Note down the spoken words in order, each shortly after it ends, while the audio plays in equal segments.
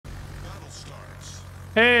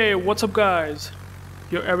Hey, what's up guys?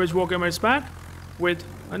 Your average wargamer is back with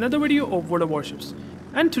another video of World of Warships.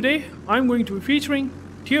 And today I'm going to be featuring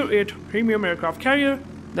Tier 8 premium aircraft carrier,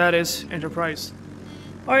 that is Enterprise.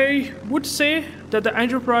 I would say that the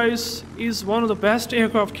Enterprise is one of the best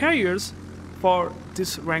aircraft carriers for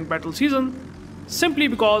this ranked battle season, simply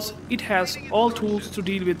because it has all tools to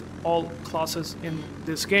deal with all classes in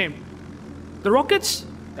this game. The rockets,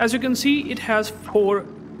 as you can see, it has 4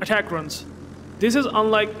 attack runs. This is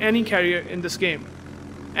unlike any carrier in this game.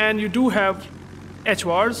 And you do have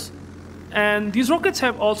HVARs, and these rockets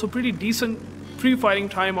have also pretty decent pre-firing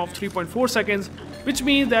time of 3.4 seconds, which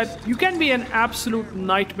means that you can be an absolute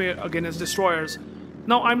nightmare against destroyers.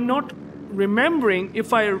 Now I'm not remembering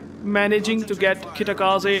if I'm managing to get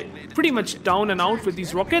Kitakaze pretty much down and out with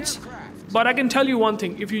these rockets, but I can tell you one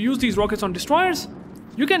thing: if you use these rockets on destroyers,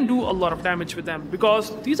 you can do a lot of damage with them,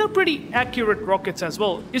 because these are pretty accurate rockets as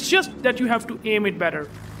well. It's just that you have to aim it better.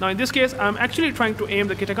 Now in this case, I'm actually trying to aim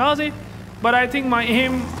the Kitakaze, but I think my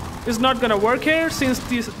aim is not gonna work here, since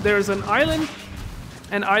there's an island,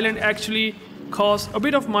 and island actually caused a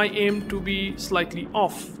bit of my aim to be slightly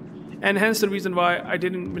off, and hence the reason why I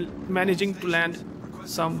didn't managing to land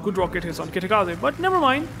some good rocket hits on Kitakaze. But never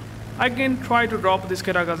mind, I can try to drop this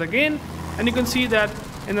Kitakaze again, and you can see that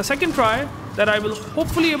in the second try that I will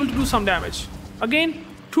hopefully able to do some damage. Again,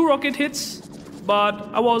 2 rocket hits, but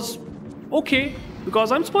I was okay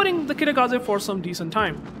because I'm spotting the Kitakaze for some decent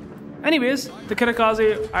time. Anyways, the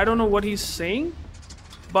Kitakaze, I don't know what he's saying,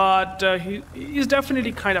 but he is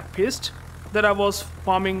definitely kind of pissed that I was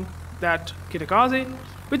farming that Kitakaze,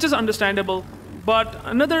 which is understandable. But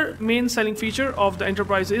another main selling feature of the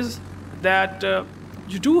Enterprise is that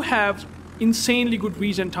you do have insanely good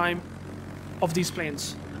regen time of these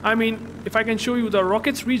planes. I mean, if I can show you the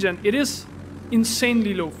rockets regen, it is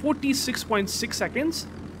insanely low, 46.6 seconds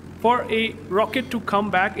for a rocket to come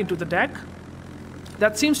back into the deck.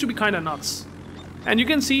 That seems to be kind of nuts. And you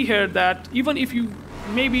can see here that even if you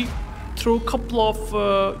maybe throw a couple of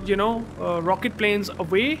rocket planes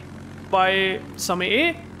away by some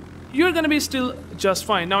AA, you're gonna be still just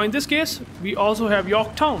fine. Now in this case, we also have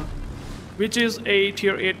Yorktown, which is a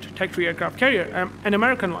tier 8 Tech 3 aircraft carrier, an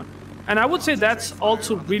American one. And I would say that's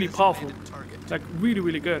also really powerful, like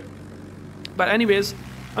really good. But anyways,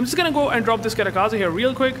 I'm just gonna go and drop this Kitakaze here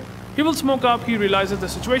real quick. He will smoke up, he realizes the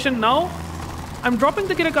situation. Now, I'm dropping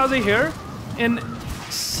the Kitakaze here in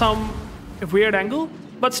some weird angle,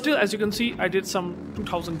 but still, as you can see, I did some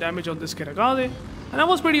 2000 damage on this Kitakaze, and I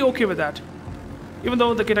was pretty okay with that. Even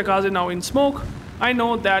though the Kitakaze now in smoke, I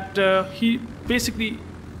know that he basically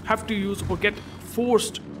have to use or get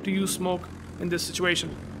forced to use smoke in this situation,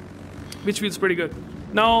 which feels pretty good.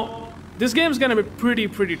 Now, this game is gonna be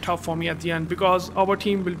pretty tough for me at the end, because our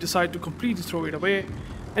team will decide to completely throw it away,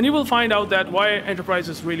 and you will find out that why Enterprise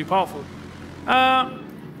is really powerful.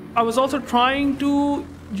 I was also trying to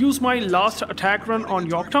use my last attack run on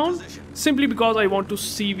Yorktown, simply because I want to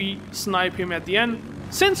CV snipe him at the end,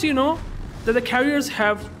 since you know that the carriers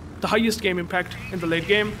have the highest game impact in the late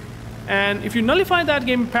game, and if you nullify that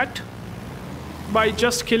game impact by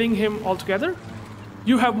just killing him altogether,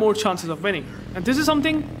 you have more chances of winning. And this is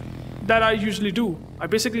something that I usually do. I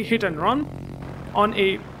basically hit and run on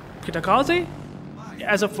a Kitakaze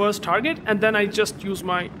as a first target, and then I just use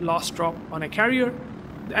my last drop on a carrier,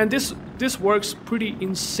 and this works pretty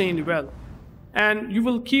insanely well. And you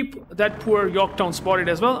will keep that poor Yorktown spotted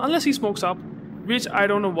as well, unless he smokes up, which I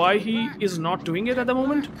don't know why he is not doing it at the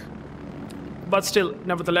moment. But still,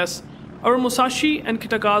 nevertheless, our Musashi and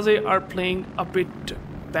Kitakaze are playing a bit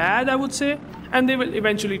bad, I would say, and they will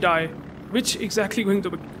eventually die, which exactly going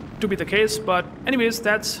to be the case. But anyways,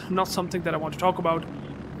 that's not something that I want to talk about.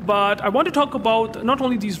 But I want to talk about not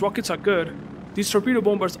only these rockets are good, these torpedo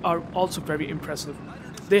bombers are also very impressive.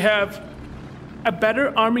 They have a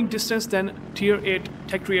better arming distance than tier 8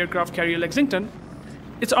 Tech 3 aircraft carrier Lexington.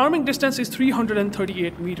 Its arming distance is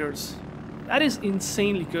 338 meters. That is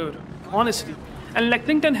insanely good, honestly. And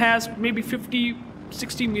Lexington has maybe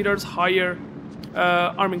 50-60 meters higher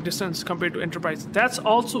arming distance compared to Enterprise. That's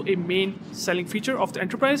also a main selling feature of the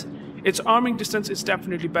Enterprise. Its arming distance is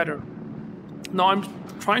definitely better. Now I'm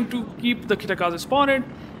trying to keep the Kitakaze spotted,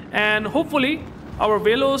 and hopefully our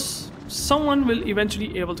Velos, someone will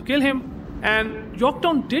eventually able to kill him. And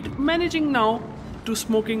Yorktown did managing now to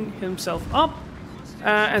smoking himself up,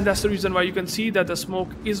 and that's the reason why you can see that the smoke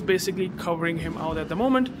is basically covering him out at the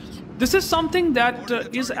moment. This is something that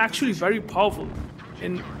is actually very powerful,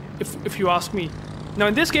 if you ask me. Now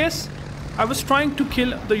in this case, I was trying to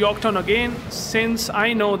kill the Yorktown again, since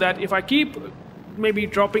I know that if I keep maybe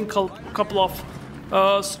dropping a couple of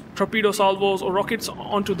torpedo salvos or rockets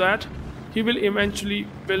onto that, he will eventually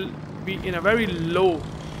be in a very low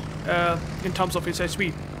in terms of his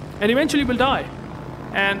HP, and eventually will die.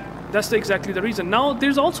 And that's exactly the reason. Now,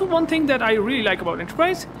 there's also one thing that I really like about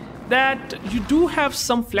Enterprise, that you do have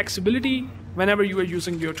some flexibility whenever you are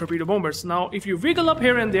using your torpedo bombers. Now, if you wiggle up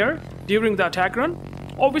here and there during the attack run,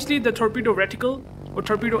 obviously the torpedo reticle or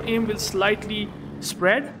torpedo aim will slightly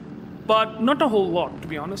spread, but not a whole lot, to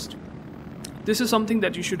be honest. This is something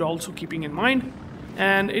that you should also keeping in mind,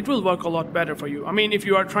 and it will work a lot better for you. I mean, if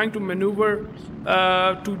you are trying to maneuver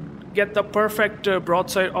to get the perfect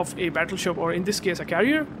broadside of a battleship, or in this case a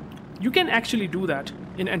carrier, you can actually do that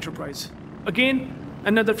in Enterprise. Again,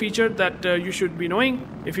 another feature that you should be knowing.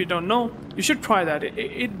 If you don't know, you should try that.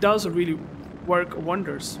 It does really work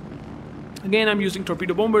wonders. Again, I'm using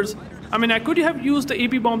torpedo bombers. I mean, I could have used the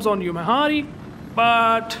AP bombs on UrAvgWarGamer,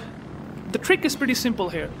 but the trick is pretty simple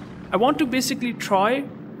here. I want to basically try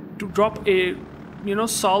to drop a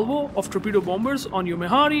salvo of torpedo bombers on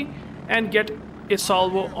UrAvgWarGamer and get a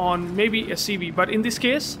salvo on maybe a CV. But in this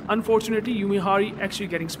case, unfortunately, UrAvgWarGamer actually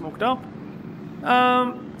getting smoked up.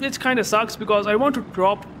 It kind of sucks because I want to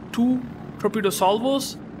drop 2 torpedo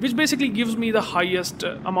salvos, which basically gives me the highest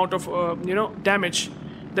amount of damage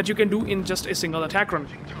that you can do in just a single attack run.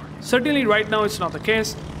 Certainly right now it's not the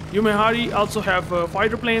case. UrAvgWarGamer also have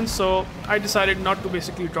fighter planes, so I decided not to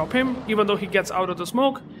basically drop him, even though he gets out of the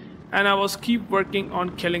smoke. And I was keep working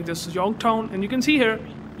on killing this Yorktown, and you can see here,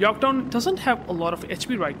 Yorktown doesn't have a lot of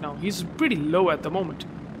HP right now. He's pretty low at the moment.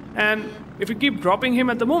 And if you keep dropping him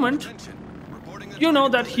at the moment, you know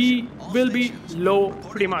that he will be low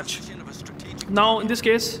pretty much. Now in this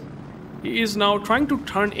case, he is now trying to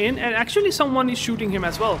turn in, and actually someone is shooting him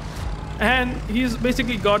as well. And he's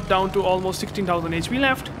basically got down to almost 16,000 HP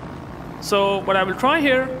left. So what I will try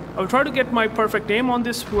here, I will try to get my perfect aim on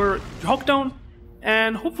this poor Yorktown,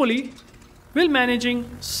 and hopefully will managing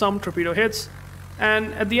some torpedo hits.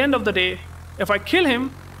 And at the end of the day, if I kill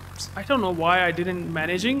him, I don't know why I didn't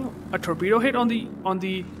managing a torpedo hit on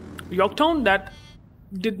the Yorktown. That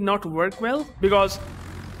did not work well, because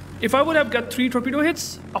if I would have got 3 torpedo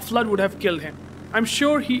hits, a flood would have killed him. I'm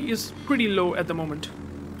sure he is pretty low at the moment.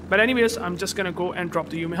 But anyways, I'm just gonna go and drop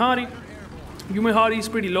the UrAvgWarGamer. UrAvgWarGamer is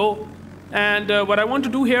pretty low, and what I want to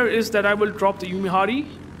do here is that I will drop the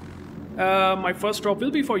UrAvgWarGamer. My first drop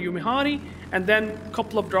will be for UrAvgWarGamer, and then a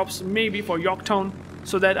couple of drops maybe for Yorktown,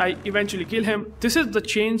 so that I eventually kill him. This is the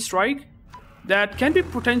chain strike that can be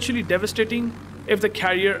potentially devastating if the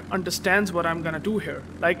carrier understands what I'm gonna do here.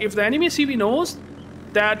 Like if the enemy CV knows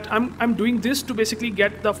that I'm doing this to basically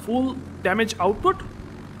get the full damage output,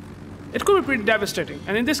 it could be pretty devastating.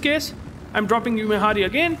 And in this case, I'm dropping UrAvgWarGamer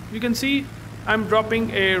again. You can see I'm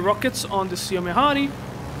dropping a rockets on this UrAvgWarGamer,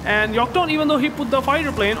 and Yorktown, even though he put the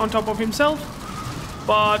fighter plane on top of himself,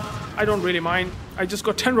 but I don't really mind. I just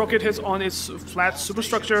got 10 rocket hits on its flat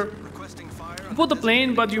superstructure. I put the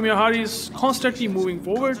plane, but UrAvgWarGamer is constantly moving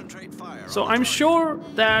forward. So I'm sure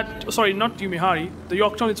that, sorry, not UrAvgWarGamer, the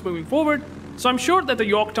Yorktown is moving forward. So I'm sure that the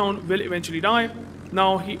Yorktown will eventually die.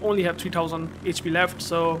 Now he only have 3000 HP left,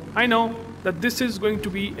 so I know that this is going to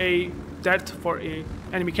be a death for a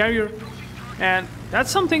enemy carrier, and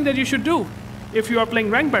that's something that you should do if you are playing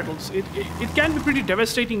ranked battles. It can be pretty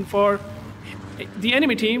devastating for the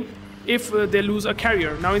enemy team if they lose a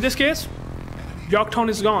carrier. Now in this case, Yorktown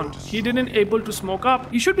is gone. He didn't able to smoke up.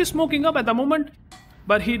 He should be smoking up at the moment,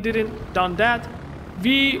 but he didn't done that.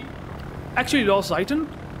 We actually lost Titan,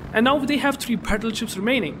 and now they have 3 battleships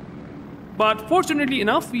remaining. But fortunately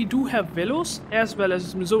enough, we do have Velos as well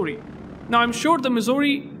as Missouri. Now I'm sure the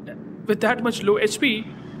Missouri, with that much low HP,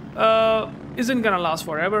 isn't gonna last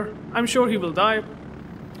forever. I'm sure he will die.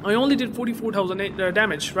 I only did 44,000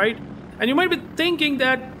 damage, right? And you might be thinking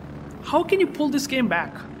that, how can you pull this game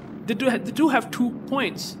back? They do have 2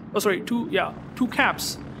 points. Oh, sorry, 2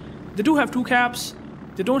 caps. They do have 2 caps.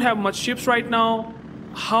 They don't have much ships right now.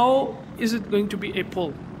 How is it going to be a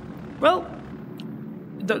pull? Well,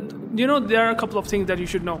 there are a couple of things that you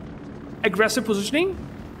should know. Aggressive positioning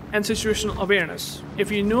and situational awareness.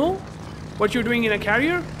 If you know what you're doing in a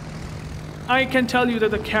carrier, I can tell you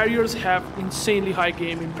that the carriers have insanely high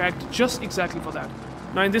game impact just exactly for that.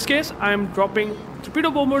 Now in this case, I'm dropping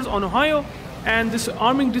torpedo bombers on Ohio, and this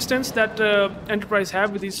arming distance that Enterprise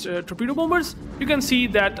have with these torpedo bombers, you can see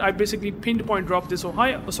that I basically pinpoint drop this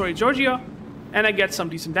Georgia, and I get some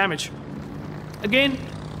decent damage. Again,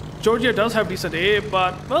 Georgia does have decent A,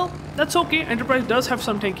 but well, that's okay. Enterprise does have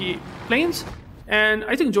some tanky planes, and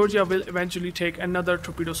I think Georgia will eventually take another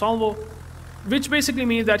torpedo salvo, which basically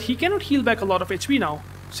means that he cannot heal back a lot of HP now,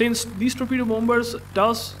 since these torpedo bombers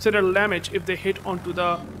does citadel damage if they hit onto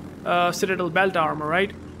the citadel belt armor,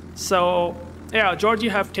 right? So yeah, Georgia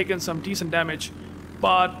have taken some decent damage,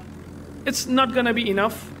 but it's not gonna be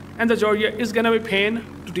enough, and the Georgia is gonna be pain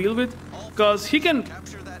to deal with, because he can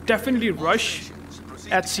definitely rush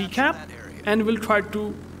at C cap and will try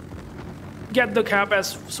to get the cap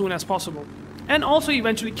as soon as possible, and also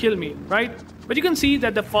eventually kill me, right? But you can see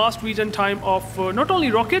that the fast regen time of not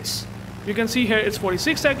only rockets, you can see here it's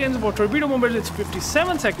 46 seconds, for torpedo bombers it's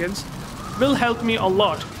 57 seconds, will help me a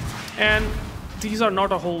lot. And these are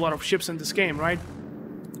not a whole lot of ships in this game, right?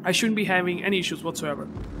 I shouldn't be having any issues whatsoever.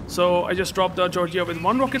 So I just dropped the Georgia with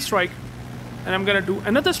one rocket strike, and I'm gonna do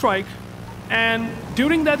another strike, and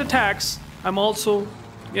during that attacks I'm also,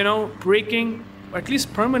 you know, breaking, or at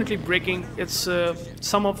least permanently breaking its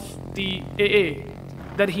some of the AA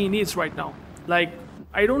that he needs right now. Like,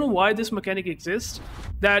 I don't know why this mechanic exists,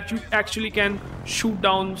 that you actually can shoot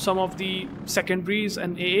down some of the secondaries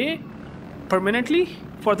and AA permanently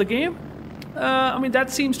for the game. I mean,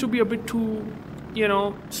 that seems to be a bit too, you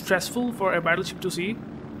know, stressful for a battleship to see,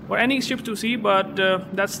 or any ship to see, but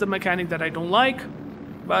that's the mechanic that I don't like.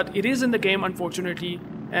 But it is in the game, unfortunately,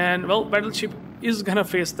 and well, battleship is gonna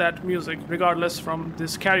face that music regardless from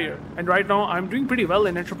this carrier. And right now I'm doing pretty well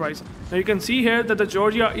in Enterprise. Now you can see here that the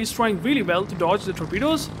Georgia is trying really well to dodge the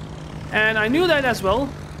torpedoes, and I knew that as well,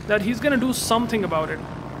 that he's gonna do something about it.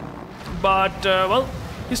 But well,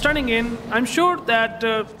 he's turning in. I'm sure that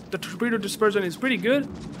the torpedo dispersion is pretty good,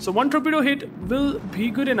 so one torpedo hit will be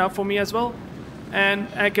good enough for me as well, and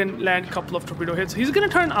I can land a couple of torpedo hits. He's gonna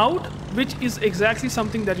turn out, which is exactly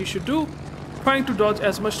something that you should do, trying to dodge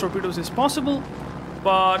as much torpedoes as possible.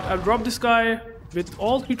 But I'll drop this guy with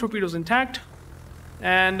all 3 torpedoes intact,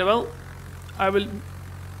 and well, I will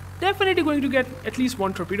definitely going to get at least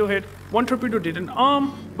one torpedo hit. One torpedo didn't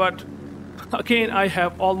arm, but again I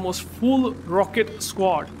have almost full rocket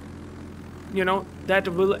squad, you know, that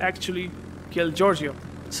will actually kill Georgia.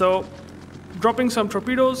 So dropping some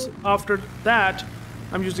torpedoes, after that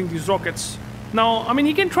I'm using these rockets. Now, I mean,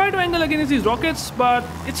 he can try to angle against these rockets, but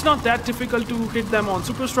it's not that difficult to hit them on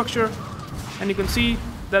superstructure. And you can see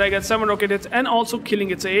that I get 7 rocket hits and also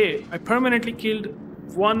killing its AA. I permanently killed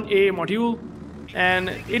one AA module, and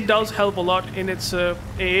it does help a lot in its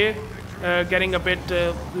AA getting a bit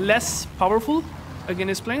less powerful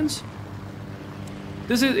against planes.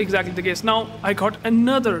 This is exactly the case. Now I got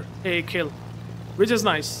another AA kill, which is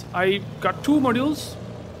nice. I got 2 modules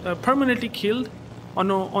permanently killed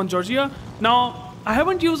on Georgia. Now I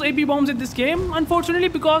haven't used AP bombs in this game, unfortunately,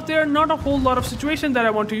 because there are not a whole lot of situations that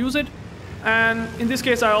I want to use it. And in this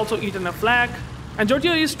case I also eaten a flak, and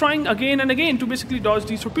Georgia is trying again and again to basically dodge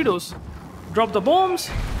these torpedoes. Drop the bombs.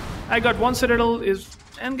 I got 1 citadel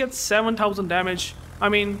and get 7,000 damage. I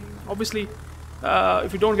mean, obviously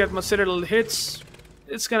if you don't get much citadel hits,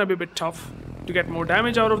 it's gonna be a bit tough to get more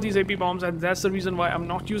damage out of these AP bombs, and that's the reason why I'm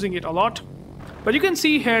not using it a lot. But you can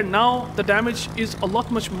see here now the damage is a lot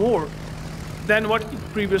much more than what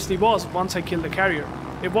it previously was once I killed the carrier.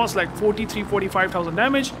 It was like 45,000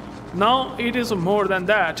 damage. Now it is more than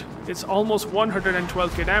that. It's almost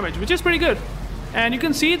 112k damage, which is pretty good. And you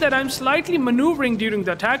can see that I'm slightly maneuvering during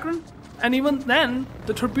the attack run, and even then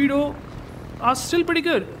the torpedo are still pretty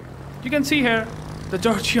good. You can see here the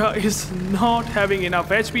Georgia is not having enough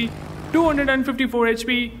HP. 254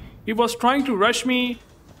 HP. He was trying to rush me.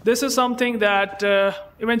 This is something that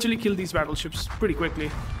eventually killed these battleships pretty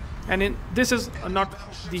quickly. And this is not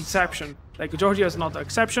the exception. Like, Georgia is not the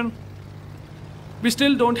exception. We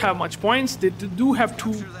still don't have much points. They do have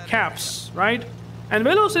 2 caps, right? And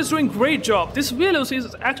Velos is doing great job. This Velos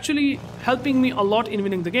is actually helping me a lot in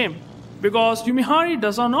winning the game, because Yumihari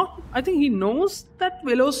does not, I think he knows that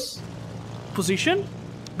Velos position,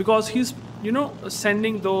 because he's, you know,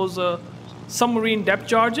 sending those submarine depth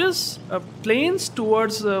charges, planes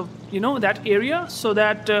towards, you know, that area, so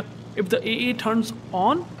that if the AA turns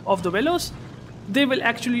on of the Velos, they will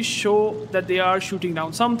actually show that they are shooting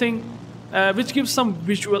down something, which gives some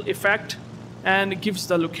visual effect and gives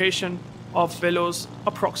the location of Velos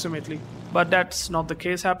approximately. But that's not the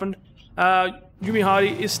case happened.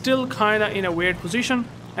 Yumihari is still kinda in a weird position,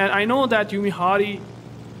 and I know that Yumihari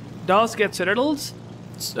does get citadels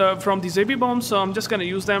from these AP bombs, so I'm just gonna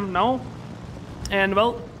use them now. And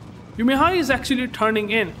well, Yumihari is actually turning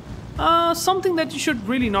in. Something that you should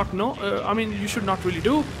really not know, I mean, you should not really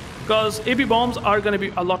do, because AP bombs are gonna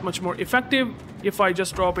be a lot much more effective if I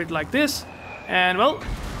just drop it like this. And well,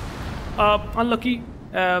 unlucky.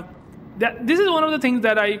 This is one of the things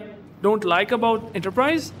that I don't like about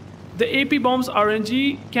Enterprise. The AP bombs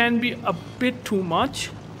RNG can be a bit too much.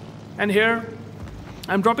 And here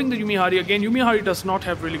I'm dropping the Yumihari again. Yumihari does not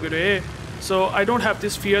have really good AA, so I don't have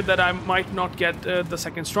this fear that I might not get the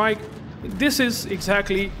second strike. This is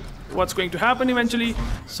exactly what's going to happen eventually.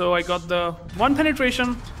 So I got the 1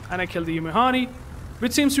 penetration and I killed the Yumehani,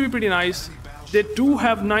 which seems to be pretty nice. They do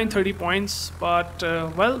have 930 points, but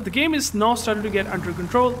well, the game is now starting to get under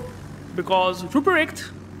control because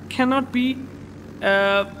Ruprecht cannot be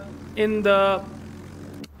in the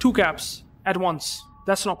 2 caps at once.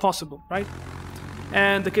 That's not possible, right?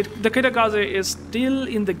 And the Kitakaze is still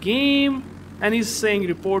in the game and he's saying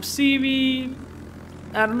report CV.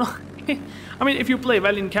 I don't know. I mean, if you play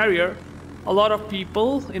well in Carrier, a lot of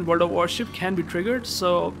people in World of Warship can be triggered,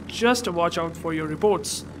 so just watch out for your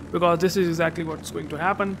reports, because this is exactly what's going to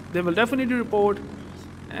happen. They will definitely report,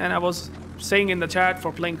 and I was saying in the chat,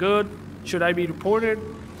 for playing good, should I be reported?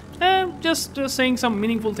 Just saying some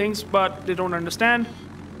meaningful things, but they don't understand.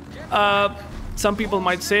 Some people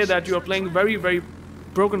might say that you are playing very, very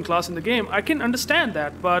broken class in the game. I can understand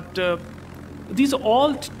that, but these are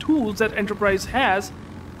all tools that Enterprise has.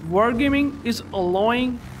 Wargaming is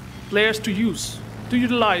allowing players to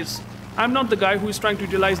utilize. I'm not the guy who is trying to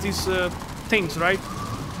utilize these things, right?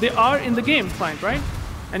 They are in the game, fine, right?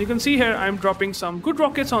 And you can see here I'm dropping some good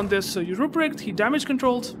rockets on this Ruprecht. He damage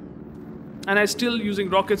controls, and I'm still using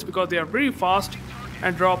rockets because they are very fast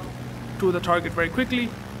and drop to the target very quickly.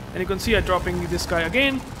 And you can see I'm dropping this guy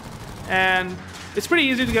again, and it's pretty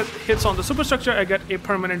easy to get hits on the superstructure. I get a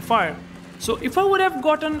permanent fire. So if I would have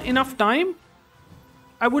gotten enough time,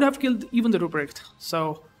 I would have killed even the Ruprecht.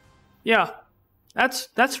 So yeah,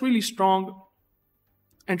 that's really strong.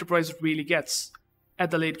 Enterprise really gets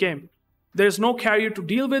at the late game. There's no carrier to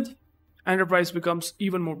deal with. Enterprise becomes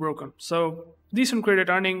even more broken. So decent credit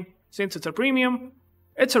earning since it's a premium.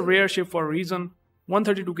 It's a rare ship for a reason.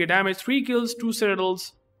 132k damage, 3 kills, 2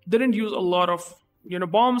 citadels. Didn't use a lot of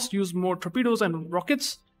bombs. Used more torpedoes and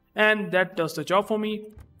rockets, and that does the job for me.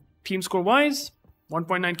 Team score wise,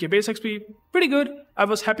 1.9k base XP, pretty good. I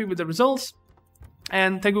was happy with the results,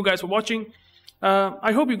 and thank you guys for watching.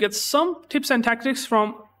 I hope you get some tips and tactics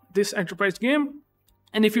from this Enterprise game,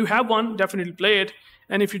 and if you have one, definitely play it.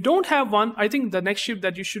 And if you don't have one, I think the next ship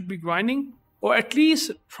that you should be grinding, or at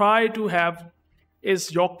least try to have,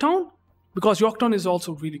 is Yorktown, because Yorktown is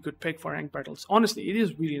also a really good pick for ranked battles. Honestly, it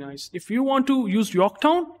is really nice. If you want to use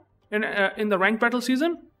Yorktown in the ranked battle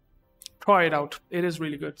season, try it out. It is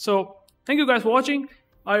really good. So thank you guys for watching.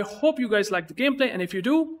 I hope you guys like the gameplay, and if you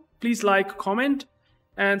do, please like, comment,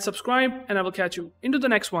 and subscribe, and I will catch you into the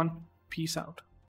next one. Peace out.